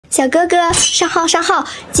小哥哥，上号上号，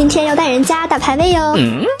今天要带人家打排位哟。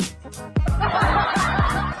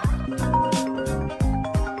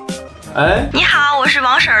哎，你好，我是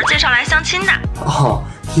王婶儿介绍来相亲的。哦，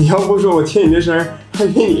你要不说我听你这声，还以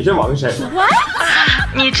为你是王婶。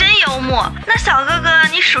你真幽默。那小哥哥，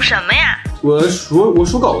你属什么呀？我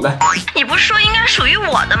属狗的。你不是说应该属于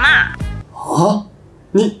我的吗？啊，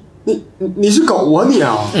你是狗啊你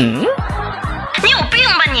啊？你有病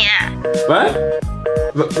吧你？喂，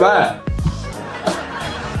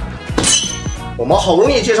我们好不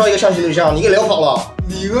容易介绍一个相亲对象，你给聊跑了。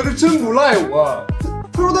李哥这真不赖我，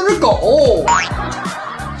他说他是狗。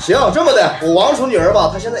行，这么的，我王处女儿吧，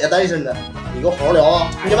她现在也单身呢，你给我好好聊啊，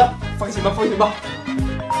同学们。放心吧，放心吧。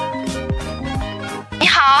你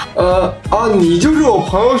好。你就是我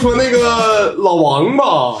朋友说那个老王吧？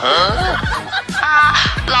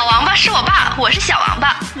老王八是我爸，我是小王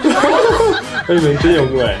八。哎呦，真幽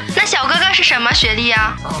默哎。那小哥哥是什么学历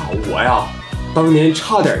啊？我呀，当年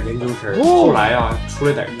差点研究生，后来呀出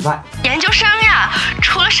了点意外。研究生呀，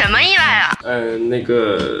出了什么意外啊？那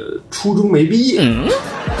个初中没毕业。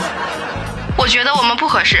我觉得我们不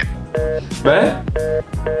合适。喂，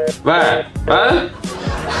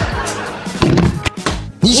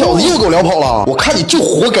你小子又给我聊跑了，我看你就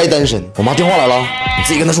活该单身。我妈电话来了，你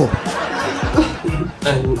自己跟她说。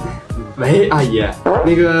喂，阿姨，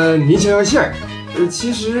那个您消消气儿，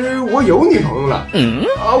其实我有女朋友了。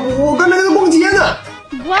我刚才跟她逛街呢。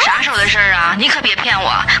啥时候的事儿啊？你可别骗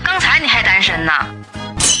我，刚才你还单身呢。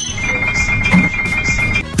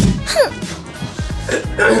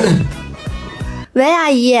喂，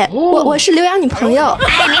阿姨，我是刘洋女朋友。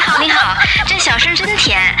哎，你好，这小声真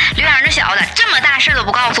甜。刘洋这小子这么大事都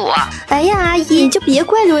不告诉我。哎呀，阿姨，你就别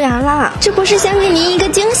怪刘洋了，这不是想给您一个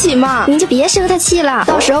惊喜吗？您就别生他气了，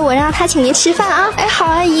到时候我让他请您吃饭啊。哎，好，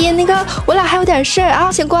阿姨，那个我俩还有点事儿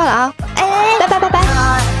啊，先挂了啊。哎，拜拜。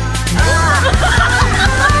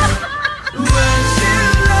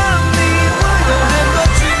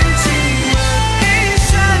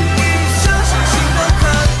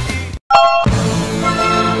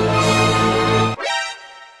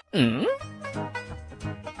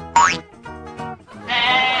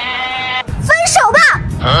分手吧，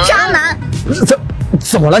渣男！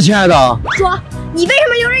怎么了，亲爱的？说，你为什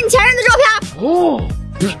么留着你前任的照片？不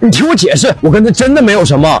是，你听我解释，我跟他真的没有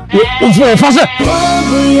什么，我发誓。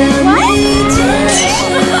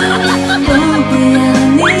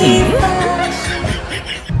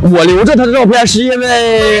我留着他的照片是因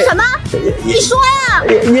为什么？你说呀！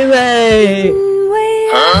因为。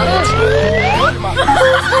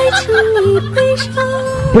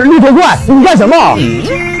不是绿头怪，你干什么？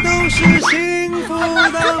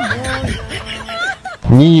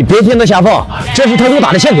你别听他瞎放，这是他给我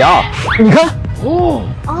打的欠条，你看。哎，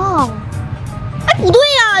不对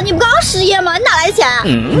呀，你不刚失业吗？你哪来的钱？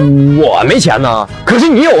我没钱呢，可是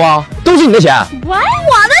你有啊，都是你的钱。我的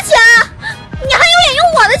钱？你还有脸用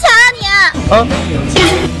我的钱啊你？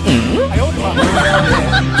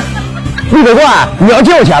绿头怪，你要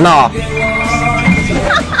借我钱呢？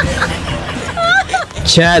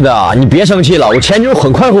亲爱的，你别生气了，我前女友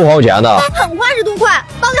很快会还我钱的。很快是多快？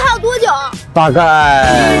到底还有多久？大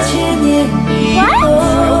概。行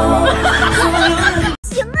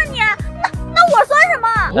啊你，那我算什么？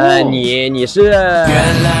你是。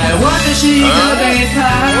原来我只是一个备胎，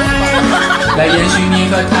来延续你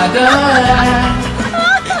和他的爱。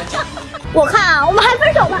我看啊，我们还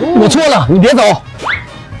分手吧。我错了，你别走。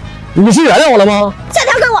你是原谅我了吗？下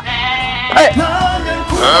条给我。哎。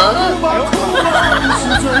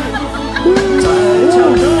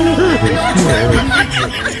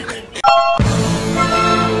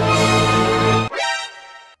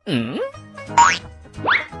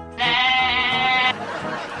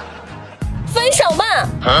分手吧。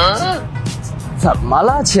怎么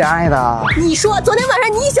了，亲爱的？你说昨天晚上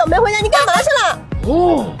你一宿没回家，你干嘛去了？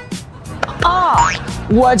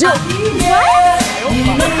我就。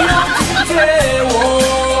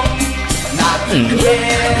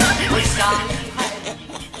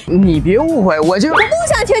你别误会，我就。我不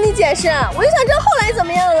想听你解释，我就想知道后来怎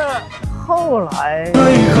么样了。后来。不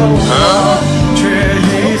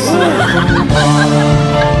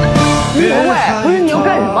是，你要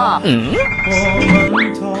干什么？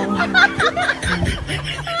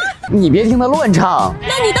你别听他乱唱。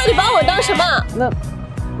那你到底把我当什么？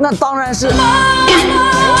那当然是。绿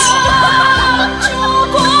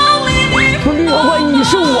头怪，你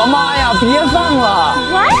是我妈呀！别放了。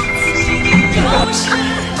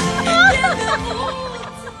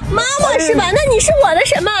妈妈是吧？那你是我的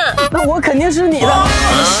什么？那我肯定是你的。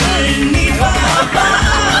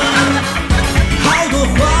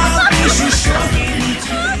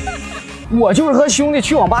我就是和兄弟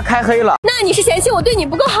去网吧开黑了。那你是嫌弃我对你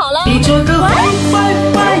不够好了？你这个坏女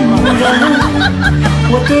人，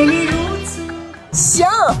我对你如此。行，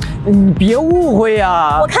你别误会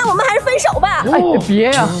呀。我看我们还是分手吧。哎，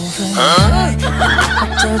别呀！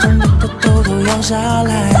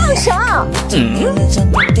放手！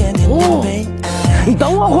你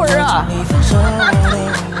等我会儿啊！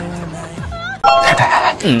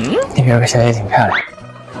看，那边有个小姐挺漂亮，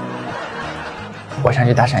我上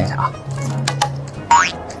去搭讪一下啊。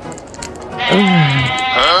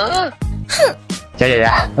小姐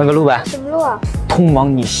姐，问个路呗。什么路啊？通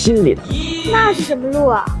往你心里的。那是什么路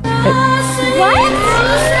啊？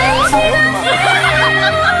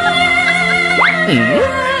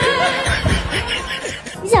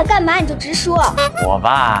你想干嘛你就直说。我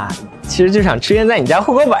吧，其实就想出现在你家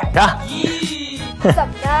户口本上。怎么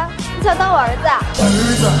的？你想当我儿子啊？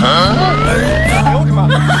哎呦我的妈！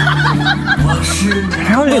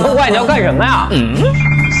然后里头话你要干什么呀？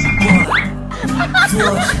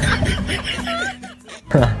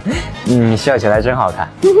你笑起来真好看。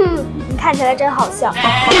你看起来真好笑。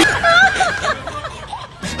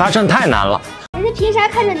搭讪太难了。人家凭啥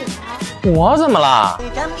看着你啊？我怎么了？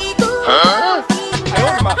哎呦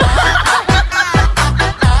我的妈！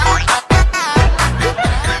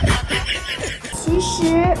其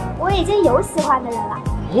实我已经有喜欢的人了。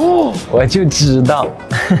哦，我就知道，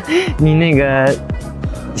你那个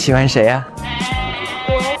喜欢谁呀？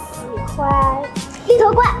我喜欢立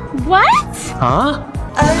头怪。What？ 啊？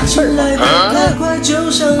爱情来得太快，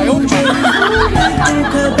就像风筝，离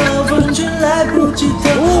不开暴风圈，来不及逃，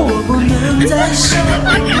我不能再想，不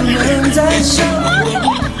能再想。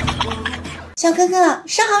小哥哥，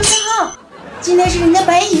上号，今天是你的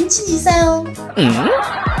白银晋级赛哦。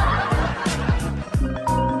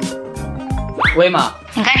喂妈，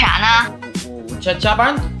你干啥呢？我加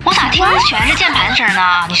班呢。我咋听着全是键盘声呢？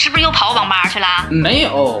你是不是又跑网吧去了？没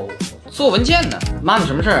有，做文件呢。妈，你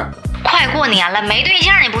什么事儿？快过年了，没对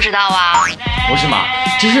象你不知道啊？不是妈，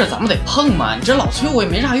这事咱们得碰嘛，你这老催我也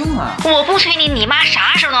没啥用啊。我不催你，你妈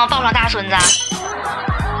啥时候能抱上大孙子？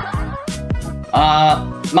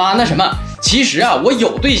妈，那什么，其实啊，我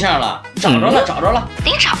有对象了，找着了。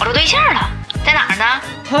你找着对象了？在哪儿呢？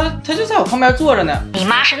他就在我旁边坐着呢。你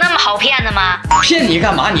妈是那么好骗的吗？骗你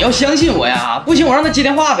干嘛？你要相信我呀！不行，我让他接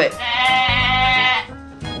电话呗。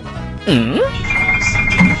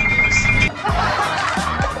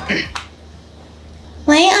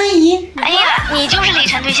喂，阿姨。哎呀，你就是李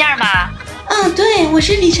晨对象吧？对，我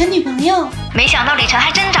是李晨女朋友。没想到李晨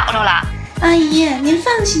还真找着了。阿姨，您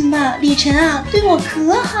放心吧，李晨啊，对我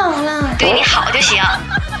可好了。对你好就行。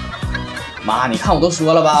妈，你看我都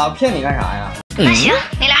说了吧，骗你干啥呀？那行，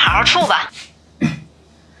你俩好好处吧。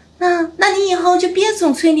那你以后就别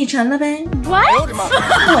总催李晨了呗。我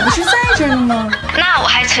不是在这儿呢吗？那我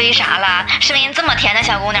还催啥了？身为人这么甜的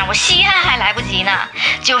小姑娘，我稀罕还来不及呢。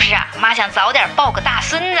就是啊，妈想早点抱个大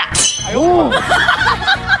孙子。哎呦！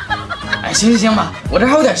哎，行吧，我这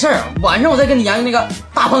还有点事儿，晚上我再跟你研究那个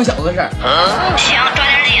大胖小子的事儿。行，抓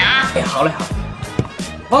点紧啊。哎，好嘞。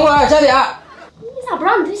王管加点。你咋不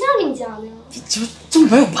让你对象给你讲呢？就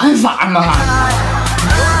没有办法吗？